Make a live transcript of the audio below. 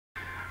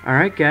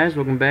Alright guys,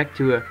 welcome back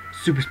to a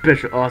super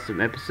special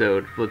awesome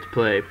episode of Let's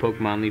Play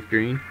Pokemon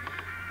LeafGreen.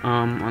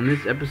 On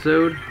this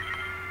episode,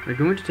 we're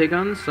going to take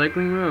on the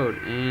cycling road,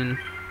 and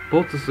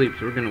Bolt's asleep,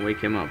 so we're going to wake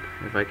him up,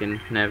 if I can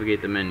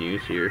navigate the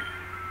menus here.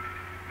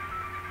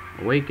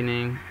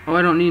 Awakening. Oh,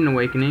 I don't need an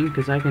awakening,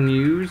 because I can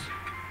use...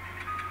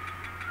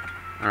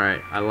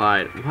 Alright, I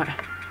lied. What?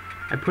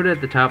 I put it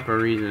at the top for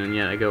a reason, and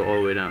yet I go all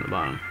the way down to the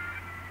bottom.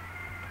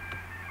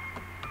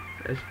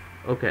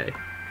 Okay.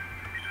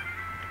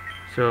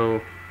 So...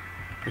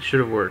 it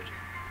should have worked.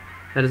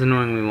 That is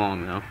annoyingly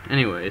long, though.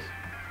 Anyways,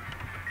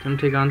 I'm gonna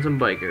take on some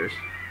bikers.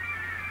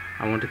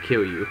 I want to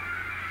kill you.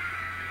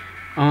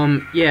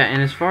 Yeah,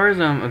 and as far as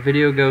a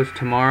video goes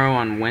tomorrow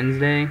on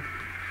Wednesday,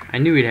 I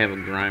knew he'd have a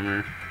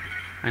Grimer.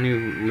 I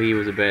knew Lee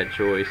was a bad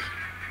choice.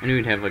 I knew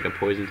he'd have like a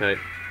poison type.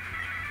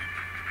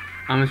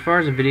 As far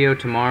as a video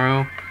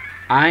tomorrow,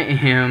 I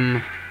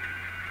am...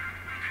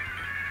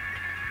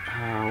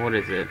 what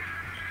is it?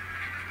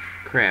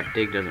 Crap,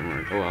 Dig doesn't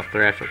work. Oh well,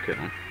 Thrash will kill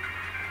him.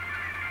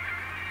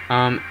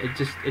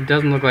 It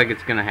doesn't look like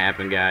it's gonna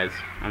happen, guys.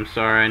 I'm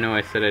sorry, I know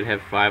I said I'd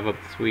have 5 up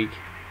this week,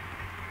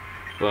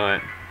 but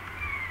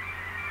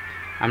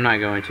I'm not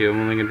going to.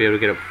 I'm only gonna be able to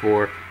get up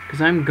 4, because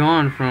I'm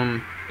gone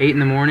from 8 in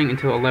the morning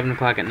until 11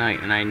 o'clock at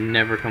night, and I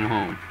never come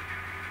home.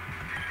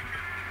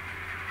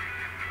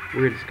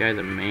 Weird, this guy's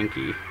a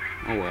Mankey.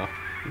 Oh well,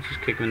 let's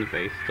just kick him in the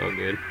face, it's all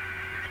good.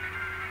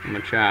 I'm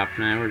gonna chop,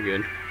 nah, we're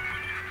good.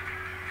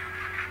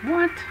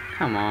 What?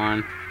 Come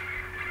on.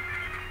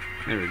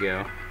 There we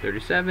go.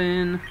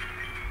 37.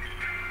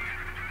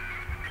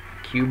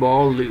 Cue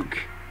ball Luke.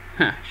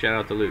 Shout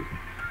out to Luke.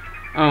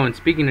 Oh, and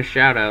speaking of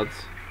shout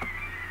outs,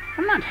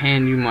 I'm not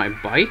handing you my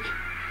bike.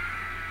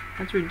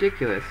 That's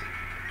ridiculous.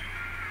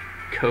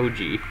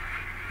 Koji.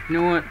 You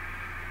know what?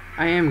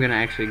 I am gonna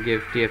actually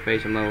give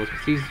DFA some levels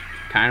because he's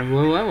kind of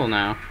low level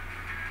now.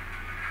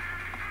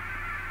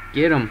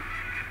 Get him.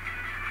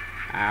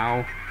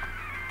 Ow.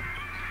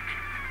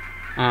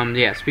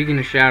 Yeah, speaking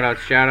of shout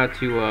outs, shout out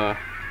to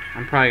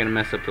I'm probably gonna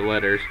mess up the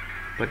letters,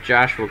 but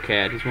Joshua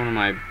Cat, he's one of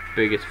my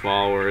biggest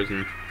followers,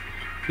 and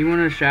he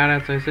wanted a shout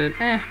out, so I said,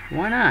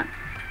 why not?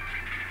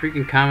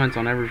 Freaking comments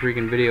on every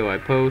freaking video I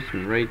post,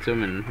 and rates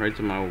them, and writes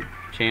on my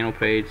channel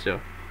page,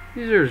 so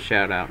he deserves a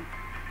shout out.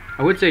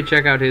 I would say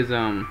check out his,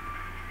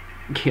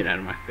 get out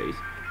of my face.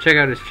 Check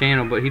out his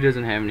channel, but he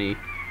doesn't have any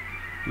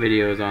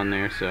videos on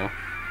there, so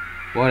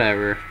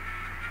whatever.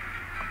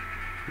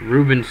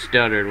 Ruben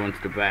Studdard wants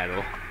to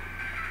battle.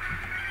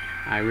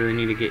 I really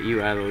need to get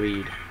you out of the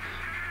lead.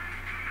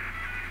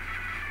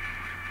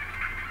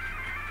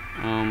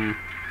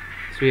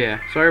 So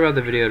yeah, sorry about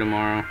the video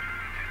tomorrow.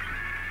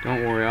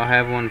 Don't worry, I'll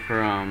have one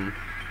for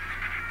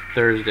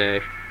Thursday.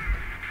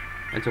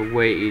 It's a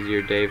way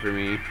easier day for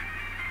me.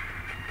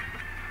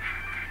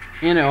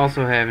 And I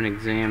also have an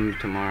exam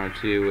tomorrow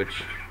too,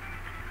 which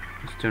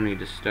I still need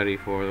to study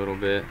for a little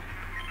bit.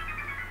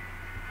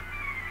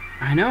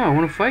 I know, I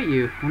want to fight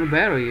you. I want to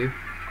battle you.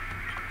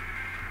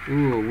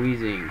 Ooh, a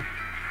Wheezing.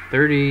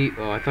 30,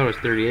 oh, I thought it was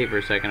 38 for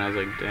a second. I was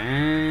like,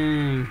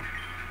 dang.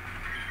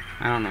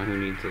 I don't know who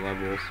needs the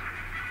levels.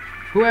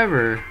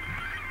 Whoever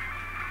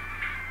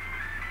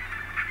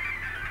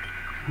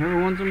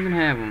wants them can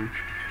have them.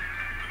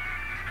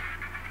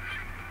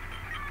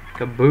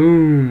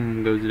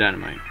 Kaboom goes the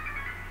dynamite.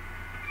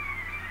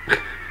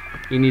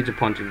 He needs a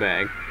punching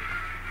bag.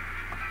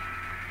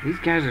 These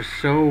guys are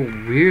so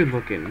weird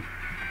looking.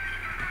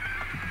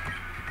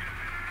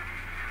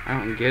 I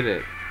don't get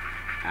it.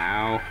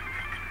 Ow.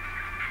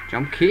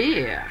 Jump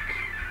kick.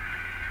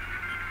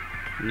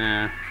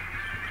 Nah.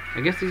 I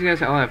guess these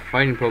guys all have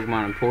fighting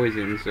Pokemon and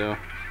poison, so.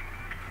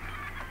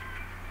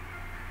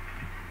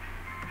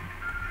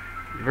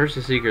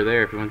 Versus Seeker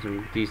there if you want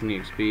some decent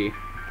XP.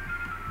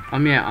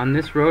 Yeah, on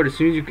this road, as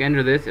soon as you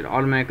enter this, it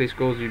automatically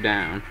scrolls you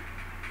down.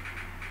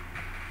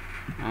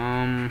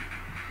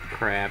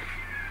 Crap.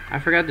 I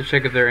forgot to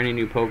check if there are any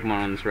new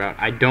Pokemon on this route.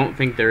 I don't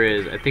think there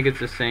is. I think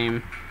it's the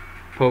same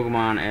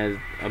Pokemon as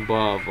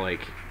above,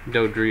 like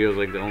Dodrio's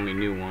like the only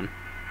new one.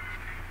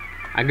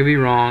 I could be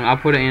wrong. I'll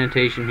put an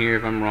annotation here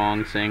if I'm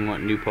wrong, saying what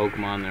new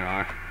Pokemon there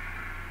are.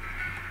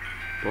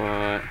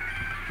 But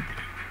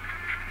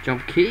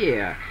jump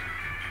kick.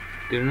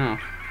 Good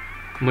enough.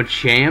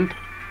 Machamp?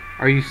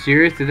 Are you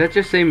serious? Did that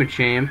just say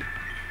Machamp?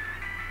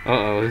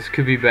 Uh-oh, this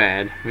could be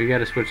bad. We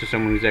gotta switch to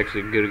someone who's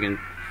actually good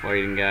against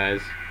fighting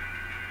guys.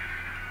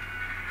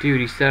 Dude,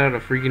 he set out a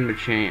freaking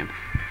Machamp.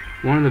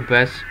 One of the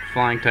best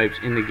flying types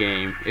in the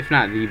game, if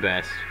not the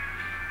best.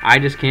 I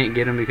just can't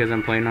get him because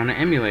I'm playing on an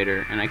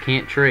emulator, and I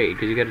can't trade,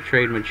 because you gotta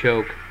trade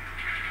Machoke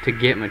to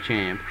get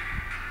Machamp.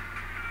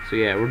 So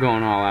yeah, we're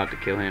going all out to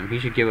kill him. He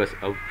should give us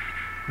a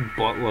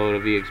buttload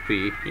of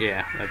EXP.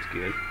 Yeah, that's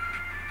good.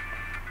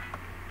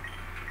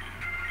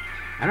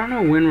 I don't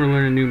know when we're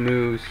learning new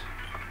moves.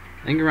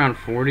 I think around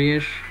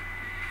 40-ish.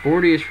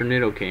 40-ish for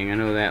Nidoking, I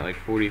know that, like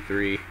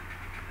 43.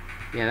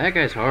 Yeah, that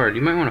guy's hard.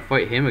 You might want to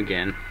fight him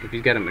again, if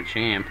he's got a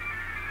Machamp.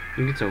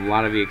 You can get a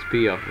lot of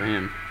EXP off of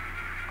him.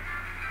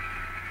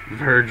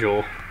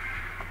 Virgil.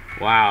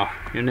 Wow,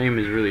 your name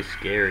is really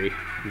scary,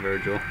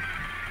 Virgil.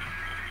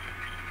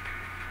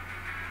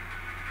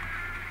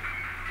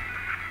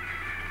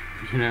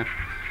 You know,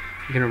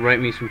 you gonna write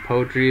me some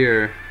poetry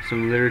or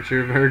some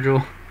literature,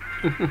 Virgil?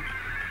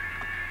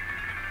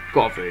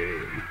 Coffee.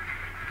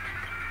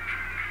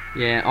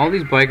 Yeah, all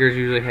these bikers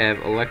usually have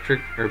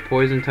electric or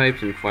poison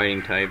types and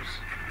fighting types.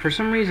 For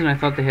some reason I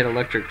thought they had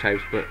electric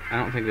types, but I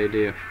don't think they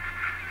do.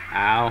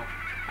 Ow.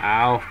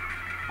 Ow.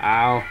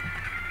 Ow.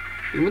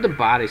 Even with the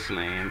body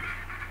slam.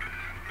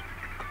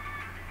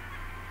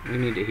 We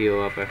need to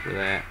heal up after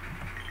that.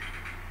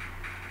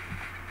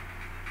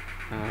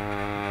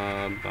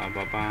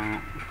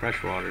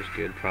 Fresh water's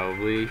good,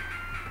 probably.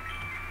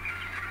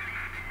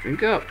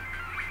 Drink up.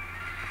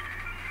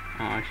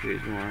 Oh, I should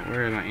use more.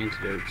 Where are my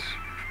antidotes?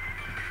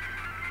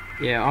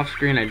 Yeah, off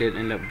screen I did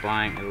end up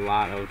buying a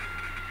lot of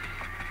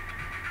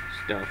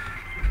stuff.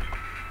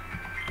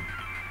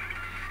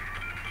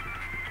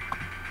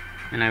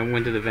 And I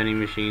went to the vending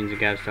machines and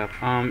got stuff.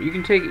 You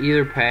can take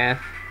either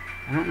path.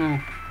 I don't know.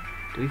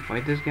 Did we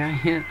fight this guy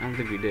yet? I don't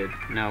think we did.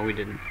 No, we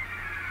didn't.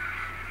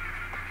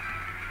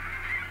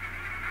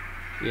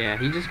 Yeah,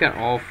 he just got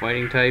all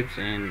fighting types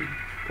and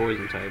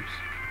poison types.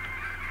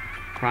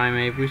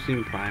 Primate, we've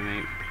seen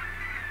Primate.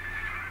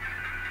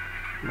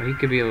 But he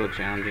could be a little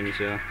challenging,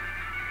 so.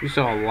 We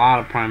saw a lot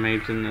of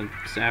Primates in the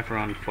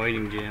Saffron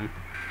fighting gym.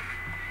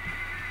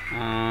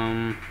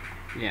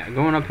 Yeah,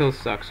 going uphill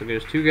sucks. So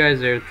there's 2 guys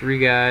there, 3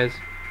 guys.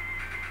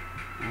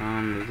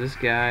 There's this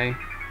guy.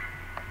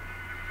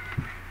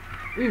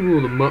 We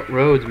rule the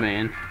roads,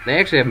 man. They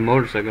actually have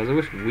motorcycles. I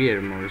wish we had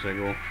a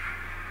motorcycle.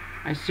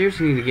 I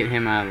seriously need to get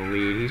him out of the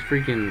lead. He's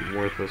freaking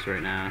worthless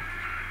right now.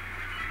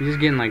 He's just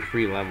getting like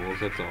free levels,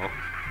 that's all.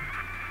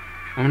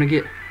 I'm gonna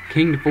get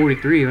King to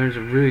 43. There's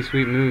a really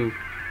sweet move.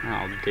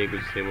 I'll dig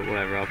with say, but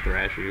whatever, I'll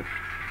thrash you.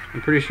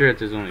 I'm pretty sure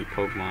it's his only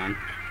Pokemon.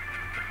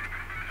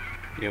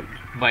 Yep,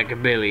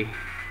 Biker Billy.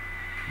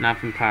 Not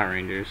from Power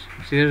Rangers.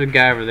 See, there's a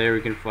guy over there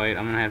we can fight.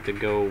 I'm gonna have to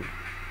go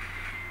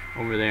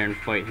over there and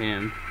fight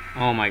him.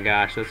 Oh my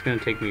gosh, that's gonna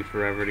take me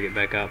forever to get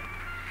back up.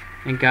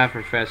 Thank God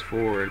for fast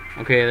forward.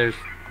 Okay, there's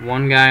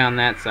 1 guy on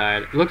that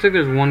side. It looks like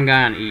there's 1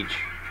 guy on each.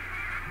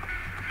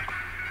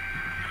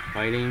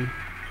 Fighting.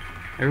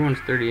 Everyone's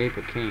 38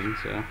 but King,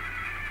 so.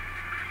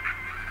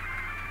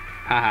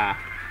 Haha.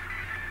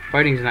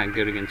 Fighting's not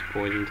good against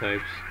poison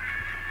types.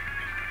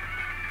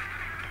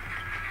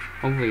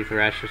 Hopefully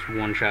Thrash just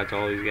one-shots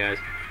all these guys.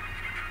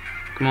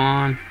 Come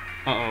on.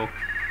 Uh-oh.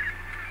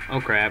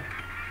 Oh crap.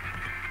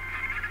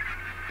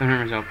 Don't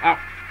hurt myself. Ow!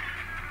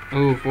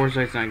 Oh,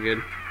 Foresight's not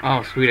good.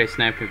 Oh, sweet, I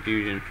snapped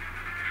Confusion.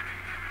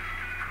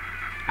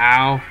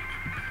 Ow.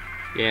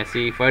 Yeah,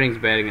 see, fighting's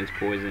bad against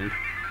poison.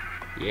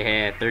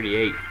 Yeah,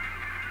 38.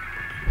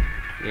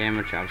 Yeah,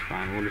 Machops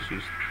fine. We'll just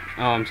use...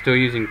 Oh, I'm still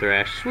using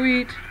Thrash.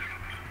 Sweet.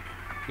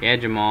 Yeah,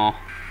 Jamal.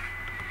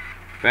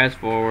 Fast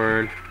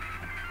forward.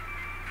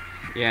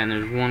 Yeah, and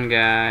there's 1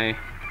 guy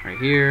right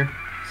here.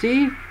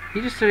 See?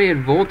 He just said he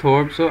had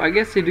Voltorb, so I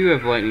guess they do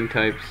have lightning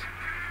types.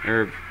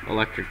 Or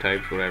electric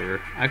types,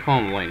 whatever. I call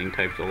them lightning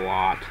types a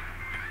lot.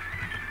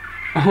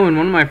 Oh, and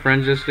one of my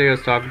friends yesterday, I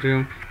was talking to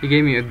him, he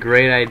gave me a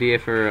great idea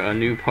for a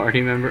new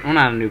party member. Well,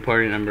 not a new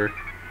party member.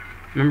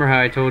 Remember how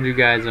I told you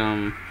guys,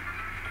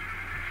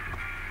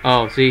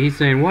 Oh, see, he's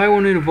saying, why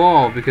won't it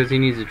evolve? Because he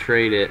needs to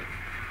trade it.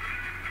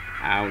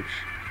 Ouch.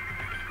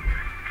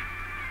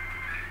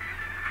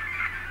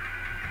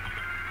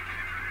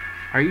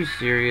 Are you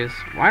serious?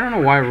 Well, I don't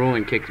know why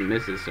rolling kick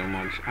misses so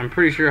much. I'm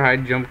pretty sure high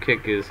jump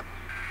kick is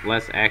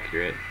less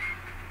accurate.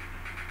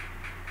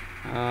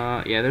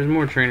 Yeah, there's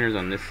more trainers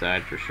on this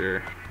side for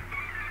sure.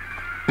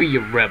 Be a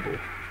rebel.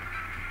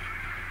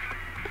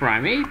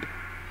 Primate?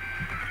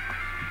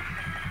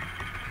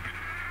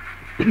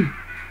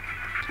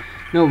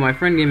 No, my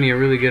friend gave me a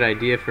really good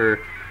idea for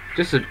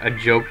just a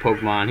joke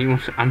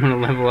Pokemon. I'm gonna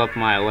level up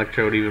my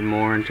Electrode even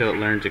more until it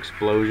learns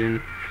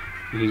Explosion.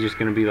 And he's just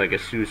gonna be like a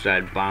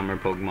suicide bomber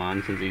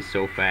Pokemon since he's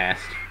so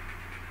fast.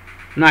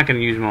 I'm not gonna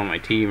use him on my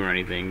team or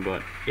anything,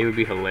 but it would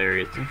be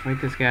hilarious. Did I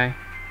fight this guy?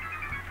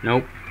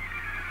 Nope.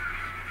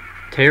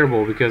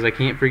 Terrible because I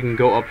can't freaking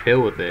go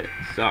uphill with it.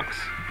 It sucks.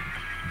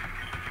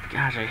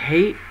 Gosh, I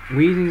hate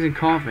wheezings and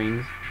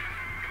coughings.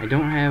 I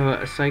don't have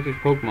a psychic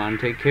Pokemon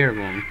to take care of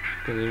them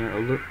because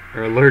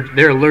they're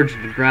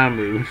allergic to ground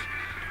moves.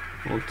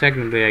 Well,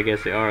 technically, I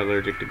guess they are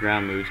allergic to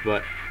ground moves,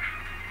 but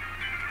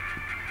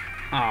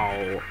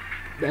oh,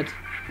 that's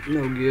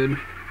no good.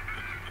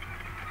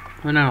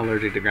 They're not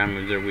allergic to ground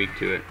moves; they're weak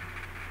to it.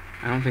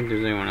 I don't think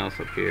there's anyone else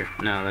up here.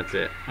 No, that's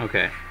it.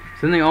 Okay,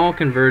 so then they all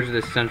converge to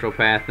this central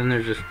path. Then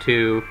there's just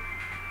 2,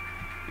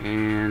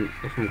 and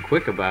if I'm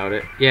quick about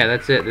it, yeah,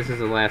 that's it. This is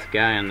the last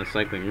guy on the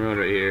cycling road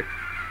right here.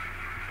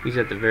 He's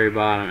at the very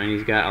bottom, and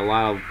he's got a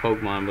lot of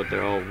Pokemon, but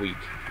they're all weak.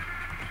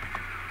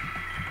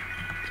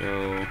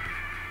 So,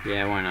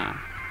 yeah, why not?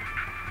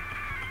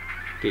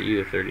 Get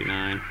you to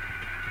 39.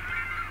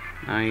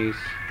 Nice.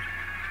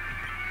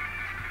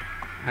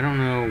 I don't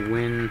know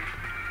when...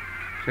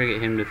 Try to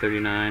get him to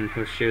 39.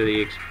 He'll share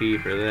the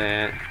XP for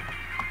that.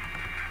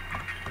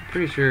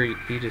 Pretty sure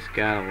he just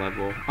got a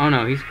level. Oh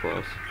no, he's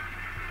close.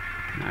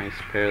 Nice,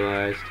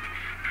 paralyzed.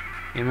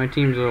 And my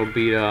team's a little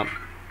beat up.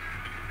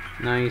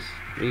 Nice.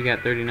 You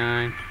got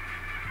 39.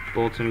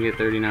 Bolt's gonna get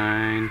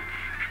 39.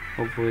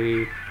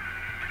 Hopefully.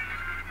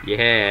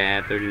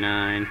 Yeah,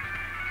 39.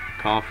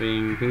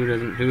 Coughing. Who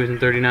isn't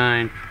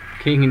 39?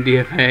 King and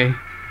DFA.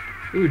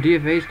 Ooh,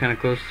 DFA's kinda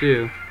close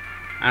too.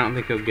 I don't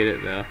think he'll get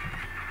it though.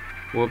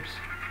 Whoops.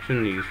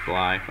 Shouldn't use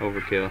fly.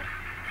 Overkill.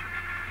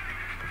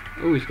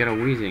 Ooh, he's got a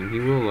wheezing. He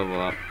will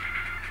level up.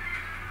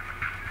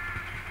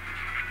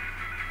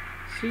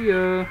 See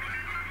ya.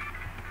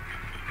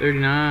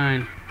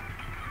 39.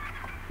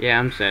 Yeah,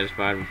 I'm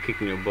satisfied with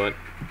kicking your butt.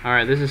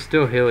 Alright, this is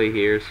still hilly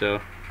here, so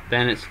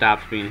then it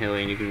stops being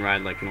hilly and you can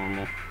ride like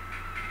normal.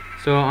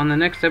 So on the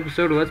next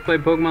episode of Let's Play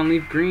Pokemon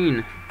Leaf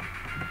Green,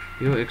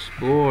 you'll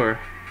explore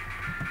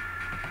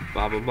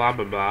blah blah blah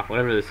blah blah,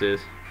 whatever this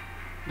is.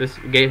 This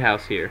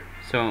gatehouse here.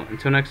 So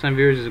until next time,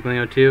 viewers, this is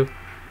Glino2,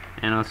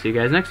 and I'll see you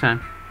guys next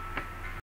time.